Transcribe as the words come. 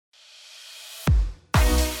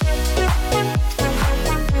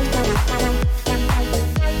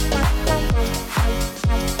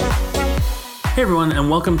Hey everyone, and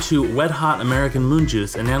welcome to Wet Hot American Moon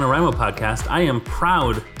Juice, a NaNoWriMo podcast. I am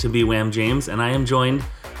proud to be Wham James, and I am joined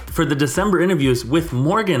for the December interviews with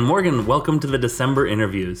Morgan. Morgan, welcome to the December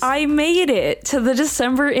interviews. I made it to the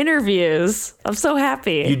December interviews. I'm so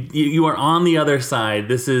happy. You are on the other side.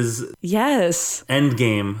 This is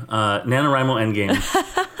Endgame, NaNoWriMo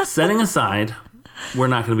Endgame. Setting aside, we're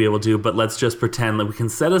not going to be able to, but let's just pretend that we can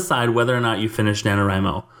set aside whether or not you finished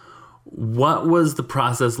NaNoWriMo. What was the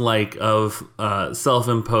process like of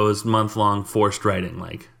self-imposed month-long forced writing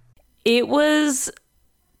like? It was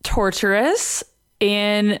torturous,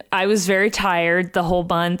 and I was very tired the whole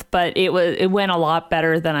month, but it went a lot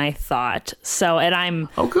better than I thought. So, and I'm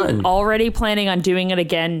already planning on doing it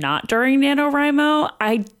again, not during NaNoWriMo.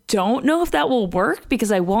 I don't know if that will work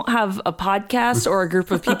because I won't have a podcast or a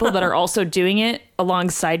group of people that are also doing it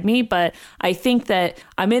alongside me. But I think that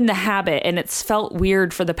I'm in the habit, and it's felt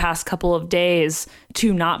weird for the past couple of days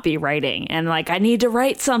to not be writing. And like, I need to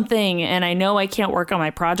write something. And I know I can't work on my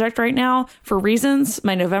project right now for reasons,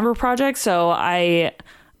 my November project. So I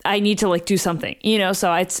need to like do something,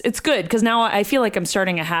 so it's good because now I feel like I'm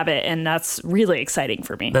starting a habit, and that's really exciting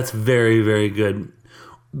for me. That's very, very good.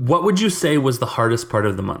 What would you say was the hardest part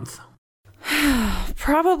of the month?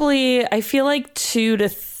 Probably, I feel like 3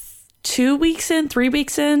 weeks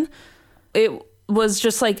in, it was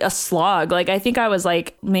just like a slog. Like, I think I was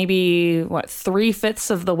like maybe 3/5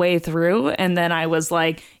 of the way through. And then I was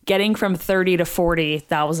like getting from 30 to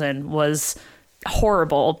 40,000 was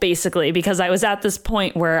horrible, basically, because I was at this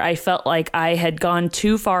point where I felt like I had gone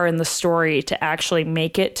too far in the story to actually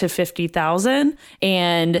make it to 50,000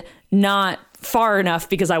 and not far enough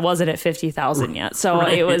because I wasn't at 50,000 yet. So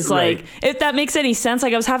it was like, if that makes any sense,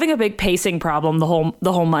 like I was having a big pacing problem the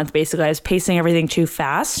whole month. Basically, I was pacing everything too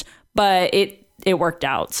fast, but it worked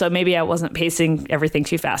out. So maybe I wasn't pacing everything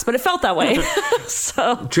too fast, but it felt that way.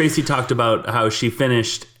 So Tracy talked about how she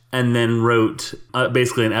finished and then wrote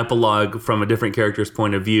basically an epilogue from a different character's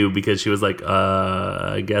point of view because she was like,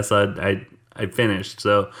 I guess I finished.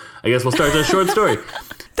 So I guess we'll start the short story.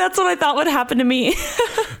 That's what I thought would happen to me.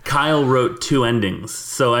 Kyle wrote 2 endings.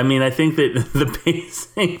 So, I mean, I think that the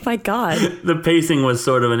pacing... My God. The pacing was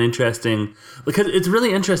sort of an interesting... Because it's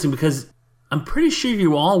really interesting because I'm pretty sure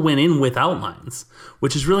you all went in with outlines,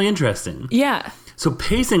 which is really interesting. Yeah. So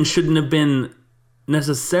pacing shouldn't have been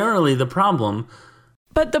necessarily the problem.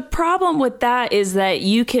 But the problem with that is that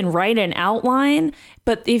you can write an outline,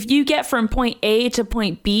 but if you get from point A to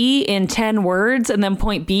point B in 10 words and then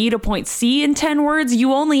point B to point C in 10 words,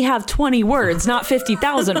 you only have 20 words, not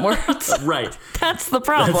 50,000 words. Right. That's the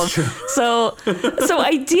problem. That's true. So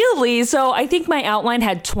ideally, I think my outline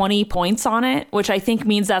had 20 points on it, which I think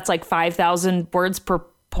means that's like 5,000 words per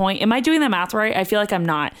point. Am I doing the math right? I feel like I'm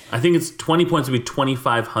not. I think it's 20 points would be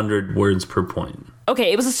 2,500 words per point.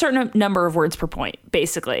 Okay, it was a certain number of words per point,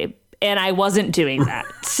 basically. And I wasn't doing that.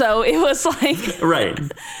 So it was like... Right.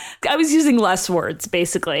 I was using less words,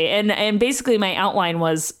 basically. And basically my outline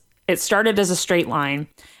was, it started as a straight line.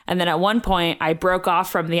 And then at one point, I broke off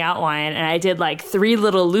from the outline and I did like 3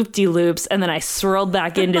 little loop-de-loops. And then I swirled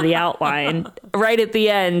back into the outline right at the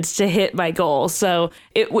end to hit my goal. So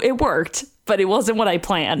it worked, but it wasn't what I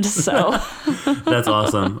planned. So That's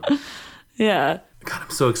awesome. Yeah. God,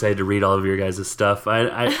 I'm so excited to read all of your guys' stuff.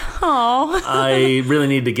 I really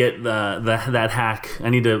need to get that hack.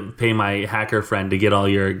 I need to pay my hacker friend to get all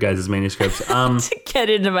your guys' manuscripts. To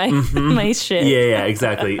get into my shit. Yeah,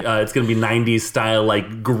 exactly. It's going to be 90s style,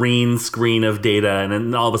 like green screen of data, and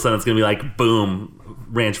then all of a sudden it's going to be like, boom,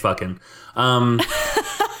 ranch fucking.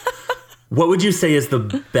 What would you say is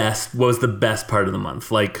what was the best part of the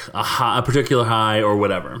month? Like a particular high or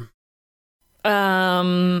whatever?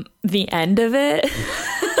 The end of it.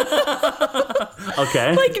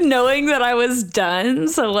 Okay. Like knowing that I was done.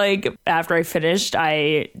 So like after I finished,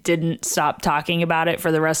 I didn't stop talking about it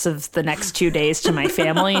for the rest of the next 2 days to my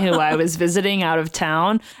family who I was visiting out of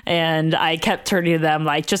town. And I kept turning to them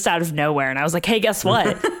like just out of nowhere. And I was like, hey, guess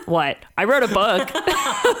what? What? I wrote a book.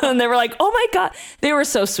 And they were like, oh my God. They were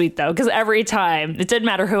so sweet though. Because every time, it didn't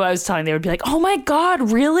matter who I was telling, they would be like, oh my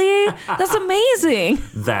God, really? That's amazing.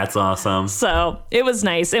 That's awesome. So it was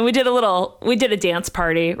nice. And we did a dance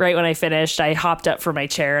party right when I finished. I hopped up from my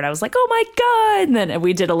chair and I was like, oh my God. And then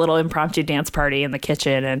we did a little impromptu dance party in the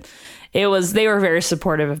kitchen, and they were very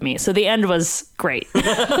supportive of me. So the end was great.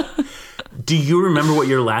 Do you remember what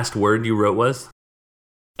your last word you wrote was?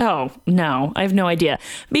 Oh, no, I have no idea.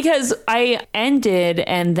 Because I ended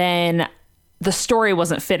and then the story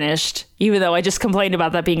wasn't finished, even though I just complained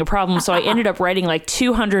about that being a problem. So I ended up writing like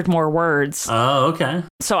 200 more words. Oh, okay.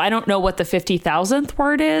 So I don't know what the 50,000th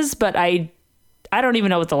word is, but I I don't even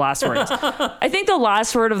know what the last word is. I think the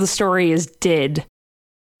last word of the story is did.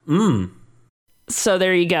 So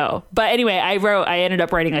there you go. But anyway, I ended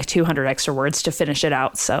up writing like 200 extra words to finish it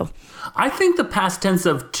out. So I think the past tense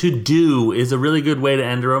of to do is a really good way to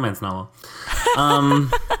end a romance novel.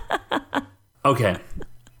 Okay.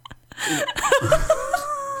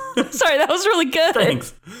 Sorry, that was really good.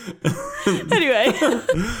 Thanks. Anyway.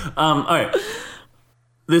 All right.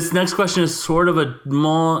 This next question is sort of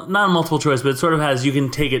not a multiple choice, but it sort of has, you can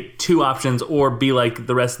take it 2 options or be like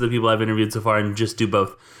the rest of the people I've interviewed so far and just do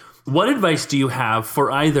both. What advice do you have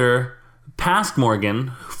for either past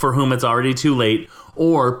Morgan, for whom it's already too late,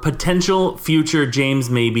 or potential future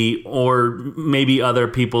James maybe, or maybe other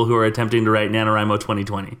people who are attempting to write NaNoWriMo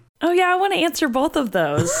 2020? Oh, yeah, I want to answer both of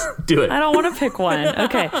those. Do it. I don't want to pick one.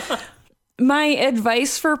 Okay. My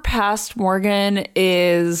advice for past Morgan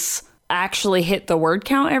is actually hit the word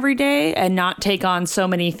count every day and not take on so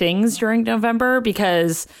many things during November,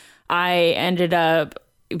 because I ended up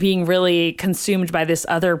being really consumed by this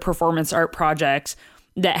other performance art project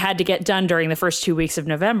that had to get done during the first 2 weeks of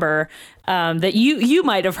November, that you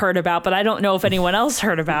might have heard about, but I don't know if anyone else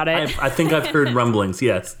heard about it. I think I've heard rumblings,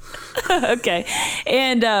 yes. Okay.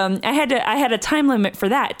 And I had a time limit for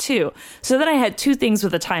that too. So then I had 2 things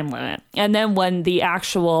with a time limit. And then when the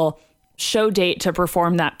actual show date to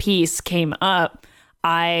perform that piece came up,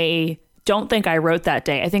 I don't think I wrote that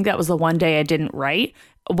day. I think that was the one day I didn't write,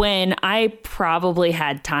 when I probably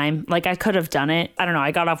had time. Like, I could have done it. I don't know.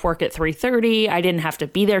 I got off work at 3:30. I didn't have to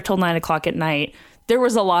be there till 9 o'clock at night. There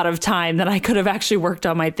was a lot of time that I could have actually worked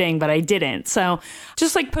on my thing, but I didn't. So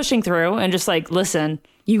just like pushing through and just like, listen,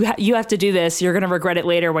 you have to do this. You're going to regret it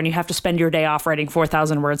later when you have to spend your day off writing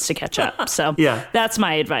 4,000 words to catch up. So yeah, that's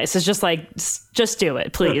my advice. It's just like, just do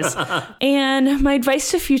it, please. And my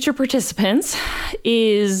advice to future participants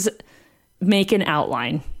is make an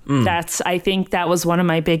outline. I think that was one of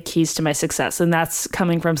my big keys to my success. And that's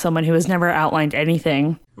coming from someone who has never outlined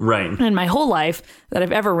anything in my whole life that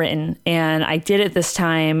I've ever written. And I did it this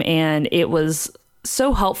time, and it was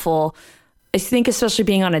so helpful. I think especially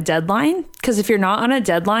being on a deadline, because if you're not on a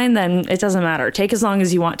deadline, then it doesn't matter. Take as long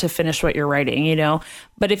as you want to finish what you're writing, you know?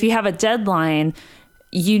 But if you have a deadline,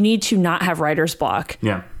 you need to not have writer's block,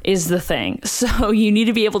 is the thing. So you need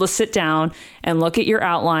to be able to sit down and look at your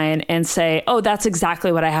outline and say, oh, that's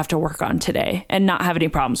exactly what I have to work on today, and not have any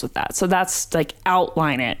problems with that. So that's like,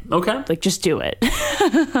 outline it. Okay. Like, just do it.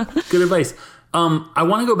 Good advice. I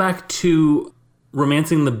want to go back to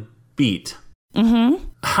Romancing the Beat. Mm-hmm.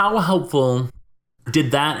 How helpful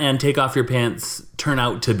did that and Take Off Your Pants turn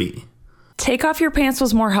out to be? Take Off Your Pants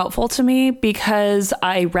was more helpful to me because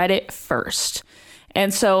I read it first.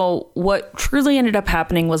 And so what truly ended up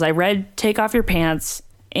happening was I read Take Off Your Pants,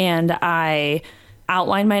 and I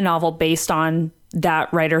outlined my novel based on that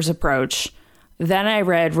writer's approach. Then I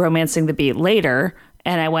read Romancing the Beat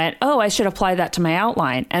and I went, oh, I should apply that to my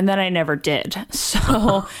outline. And then I never did.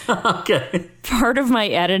 So okay. Part of my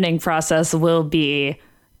editing process will be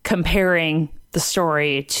comparing the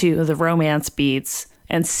story to the romance beats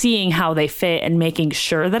and seeing how they fit and making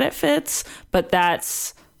sure that it fits. But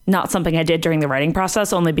that's not something I did during the writing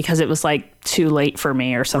process, only because it was like too late for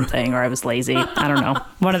me or something, or I was lazy. I don't know.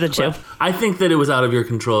 One of the two. I think that it was out of your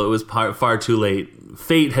control. It was far too late.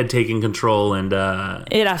 Fate had taken control, and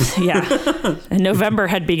and November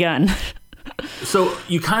had begun. So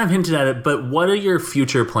you kind of hinted at it, but what are your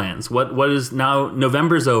future plans? What is now?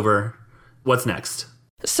 November's over. What's next?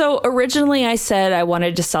 So originally I said I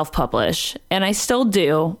wanted to self-publish, and I still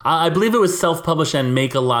do. I believe it was self-publish and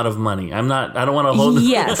make a lot I don't want to hold...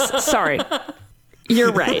 Yes, sorry.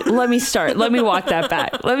 You're right. Let me walk that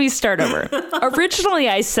back. Let me start over. Originally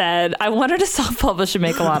I said I wanted to self-publish and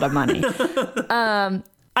make a lot of money.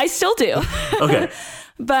 I still do. Okay.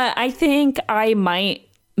 But I think I might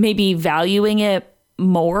maybe valuing it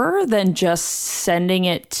more than just sending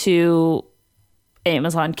it to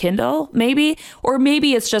Amazon Kindle, maybe. Or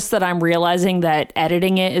maybe it's just that I'm realizing that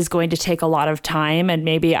editing it is going to take a lot of time, and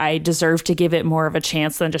maybe I deserve to give it more of a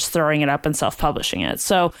chance than just throwing it up and self-publishing it.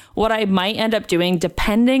 So what I might end up doing,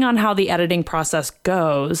 depending on how the editing process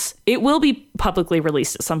goes, it will be publicly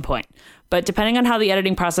released at some point. But depending on how the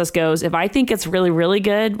editing process goes, if I think it's really, really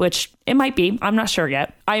good, which it might be, I'm not sure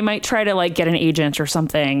yet, I might try to like get an agent or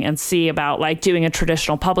something and see about like doing a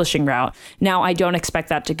traditional publishing route. Now, I don't expect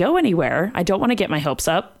that to go anywhere. I don't want to get my hopes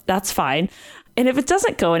up. That's fine. And if it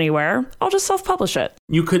doesn't go anywhere, I'll just self-publish it.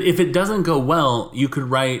 You could, if it doesn't go well, you could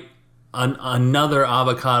write another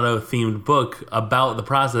avocado-themed book about the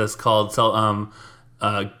process called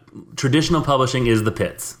Traditional Publishing is the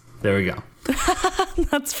Pits. There we go.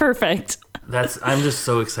 That's perfect. I'm just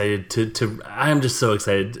so excited I'm just so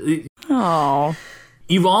excited. Oh.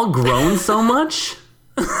 you've all grown so much.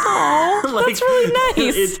 Oh, like, that's really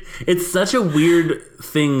nice. It's such a weird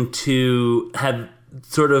thing to have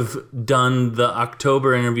sort of done the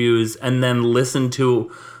October interviews and then listen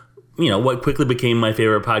to, you know, what quickly became my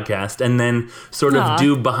favorite podcast, and then sort of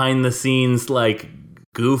do behind the scenes like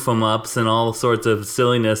goof 'em ups and all sorts of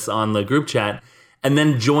silliness on the group chat, and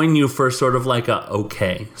then join you for sort of like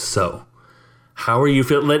okay, so how are you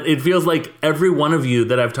feeling? It feels like every one of you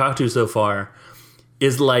that I've talked to so far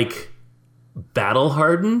is like battle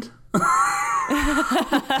hardened.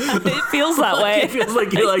 It feels that way. It feels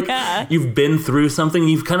like you're like you've been through something.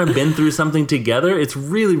 You've kind of been through something together. It's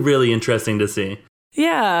really, really interesting to see.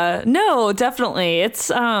 Yeah, no, definitely. It's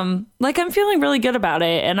like I'm feeling really good about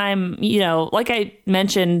it. And I'm, you know, like I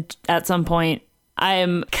mentioned at some point,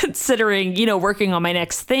 I'm considering, you know, working on my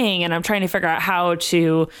next thing, and I'm trying to figure out how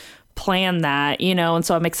to plan that, you know, and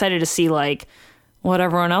so I'm excited to see like what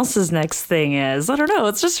everyone else's next thing is. I don't know.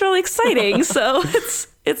 It's just really exciting. So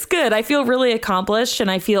it's good. I feel really accomplished, and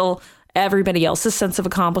I feel everybody else's sense of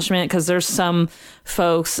accomplishment, because there's some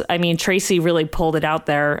folks, I mean, Tracy really pulled it out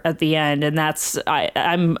there at the end, and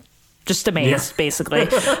I'm just amazed, basically.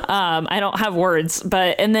 I don't have words,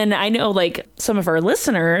 and then I know like some of our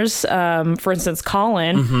listeners, for instance,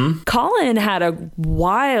 Colin had a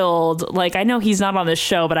wild, like, I know he's not on this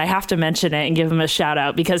show, but I have to mention it and give him a shout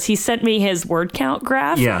out, because he sent me his word count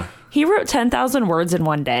graph. Yeah. He wrote 10,000 words in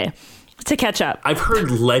one day to catch up. I've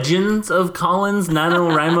heard legends of Colin's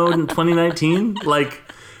NaNoWriMo in 2019. Like,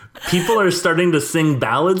 people are starting to sing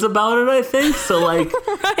ballads about it, I think. So, like,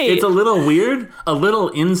 It's a little weird. A little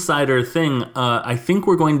insider thing. I think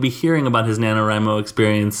we're going to be hearing about his NaNoWriMo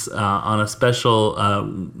experience on a special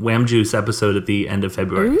Wham Juice episode at the end of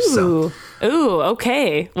February. Ooh,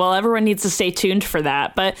 okay. Well, everyone needs to stay tuned for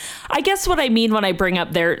that. But I guess what I mean when I bring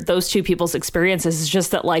up those two people's experiences is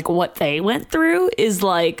just that, like, what they went through is,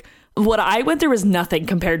 like, what I went through is nothing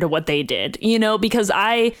compared to what they did, you know, because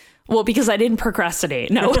I didn't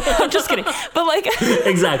procrastinate. No, I'm just kidding. But like,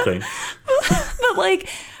 exactly.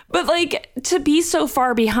 But like to be so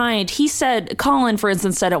far behind, Colin, for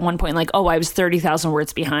instance, said at one point, like, oh, I was 30,000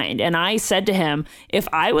 words behind. And I said to him, if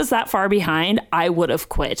I was that far behind, I would have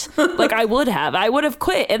quit. Like, I would have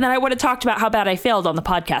quit. And then I would have talked about how bad I failed on the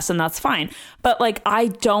podcast, and that's fine. But like, I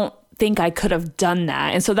don't think I could have done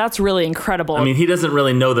that, and so that's really incredible. I mean, he doesn't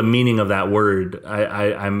really know the meaning of that word.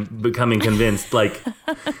 I'm becoming convinced. Like,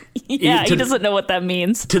 he doesn't know what that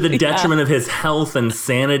means. To the detriment of his health and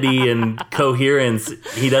sanity and coherence,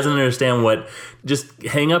 he doesn't understand what. Just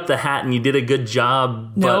hang up the hat and you did a good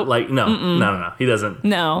job. But like, no, he doesn't.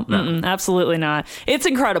 No, absolutely not. It's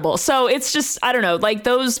incredible. So it's just, I don't know, like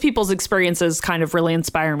those people's experiences kind of really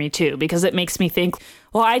inspire me too, because it makes me think,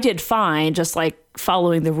 well, I did fine, just like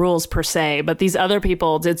following the rules per se, but these other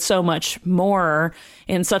people did so much more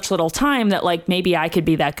in such little time that like maybe I could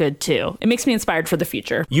be that good too. It makes me inspired for the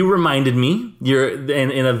future. You reminded me,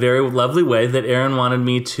 in a very lovely way, that Aaron wanted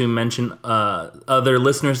me to mention other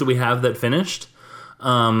listeners that we have that finished.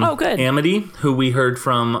 Good. Amity, who we heard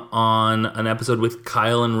from on an episode with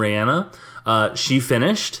Kyle and Rihanna, she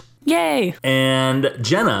finished. Yay! And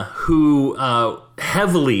Jenna, who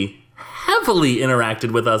heavily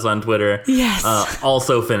interacted with us on Twitter,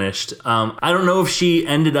 also finished. I don't know if she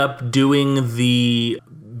ended up doing the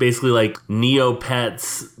basically like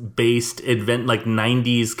Neopets based event, like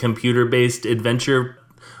 90s computer based adventure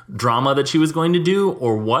drama that she was going to do,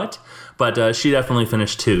 or what. But she definitely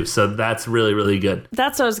finished too, so that's really, really good.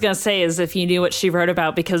 That's what I was going to say, is if you knew what she wrote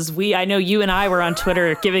about, because I know you and I were on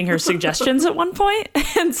Twitter giving her suggestions at one point,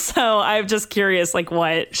 and so I'm just curious, like,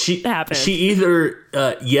 what happened. She either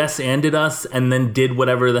yes-anded us and then did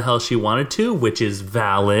whatever the hell she wanted to, which is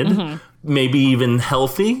valid, maybe even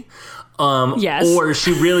healthy. Yes. Or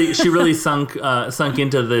she really sunk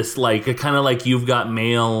into this, like, kind of like You've Got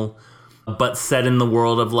Mail, but set in the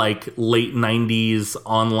world of like late 90s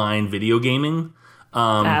online video gaming.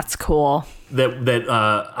 That's cool. That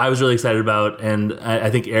I was really excited about, and I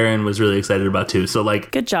think Aaron was really excited about too. So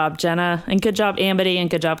like, good job, Jenna, and good job, Amity, and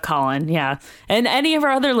good job, Colin. Yeah, and any of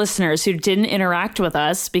our other listeners who didn't interact with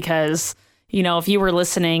us, because you know, if you were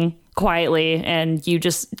listening quietly and you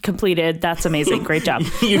just completed, that's amazing. Great job.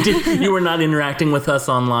 You were not interacting with us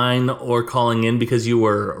online or calling in because you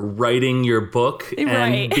were writing your book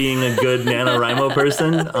and being a good NaNoWriMo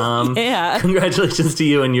person. Congratulations to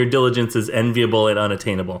you, and your diligence is enviable and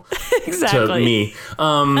unattainable. Exactly.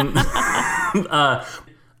 To me.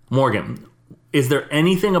 Morgan, is there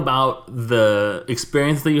anything about the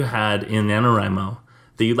experience that you had in NaNoWriMo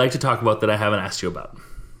that you'd like to talk about that I haven't asked you about?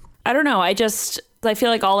 I don't know. I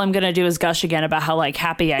feel like all I'm going to do is gush again about how like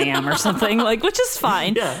happy I am or something, like, which is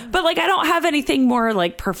fine. Yeah. But like, I don't have anything more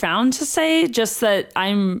like profound to say, just that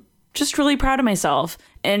I'm just really proud of myself.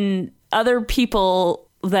 And other people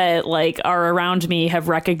that like are around me have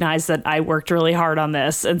recognized that I worked really hard on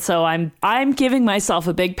this. And so I'm giving myself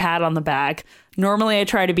a big pat on the back. Normally I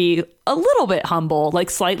try to be a little bit humble,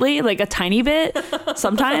 like slightly, like a tiny bit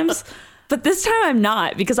sometimes. But this time I'm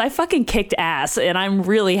not, because I fucking kicked ass and I'm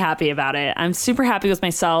really happy about it. I'm super happy with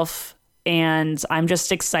myself and I'm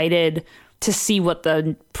just excited to see what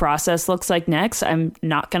the process looks like next. I'm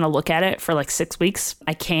not going to look at it for like 6 weeks.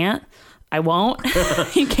 I can't. I won't.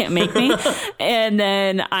 You can't make me. And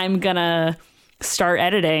then I'm going to start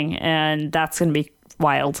editing and that's going to be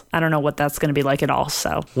wild. I don't know what that's going to be like at all.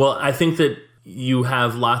 So, well, I think that you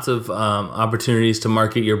have lots of opportunities to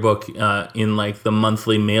market your book in like the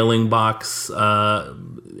monthly mailing box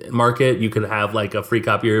market. You could have like a free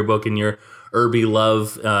copy of your book in your Irby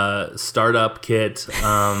Love startup kit.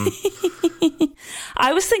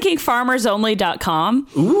 I was thinking farmersonly.com.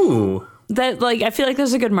 Ooh. That like, I feel like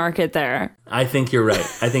there's a good market there. I think you're right.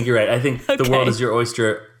 I think okay. The world is your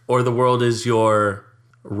oyster, or the world is your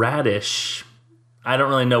radish. I don't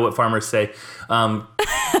really know what farmers say.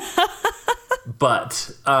 But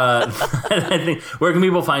I think, where can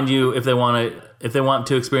people find you if they want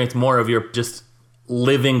to experience more of your just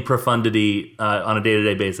living profundity on a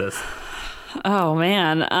day-to-day basis? Oh,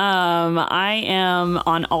 man. I am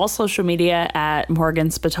on all social media at Morgan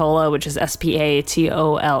Spatola, which is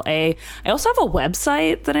Spatola. I also have a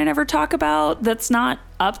website that I never talk about that's not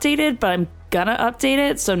updated, but I'm gonna update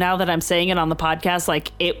it. So now that I'm saying it on the podcast,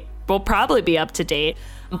 like, it will probably be up to date.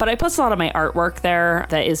 But I post a lot of my artwork there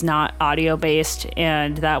that is not audio based.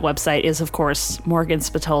 And that website is, of course,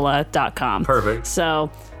 morganspatola.com. Perfect. So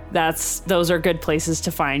those are good places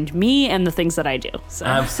to find me and the things that I do. So.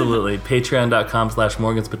 Absolutely.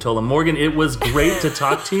 Patreon.com/Morgan Spatola. Morgan, it was great to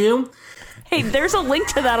talk to you. Hey, there's a link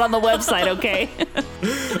to that on the website, okay?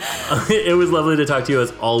 It was lovely to talk to you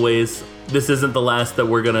as always. This isn't the last that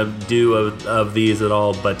we're going to do of these at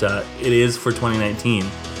all, but it is for 2019.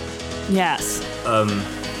 Yes.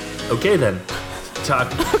 Okay, then.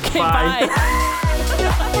 Talk. Okay, bye.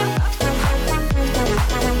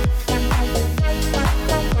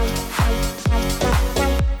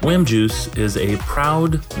 Wham Juice is a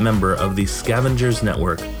proud member of the Scavengers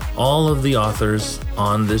Network. All of the authors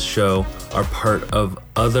on this show are part of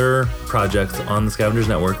other projects on the Scavengers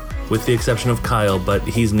Network, with the exception of Kyle, but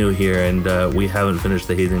he's new here and we haven't finished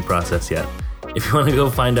the hazing process yet. If you want to go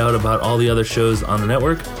find out about all the other shows on the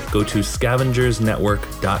network, go to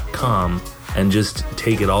scavengersnetwork.com and just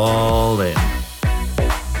take it all in.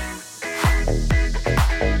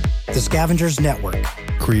 The Scavengers Network.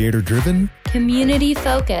 Creator-driven.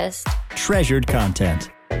 Community-focused. Treasured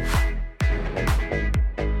content.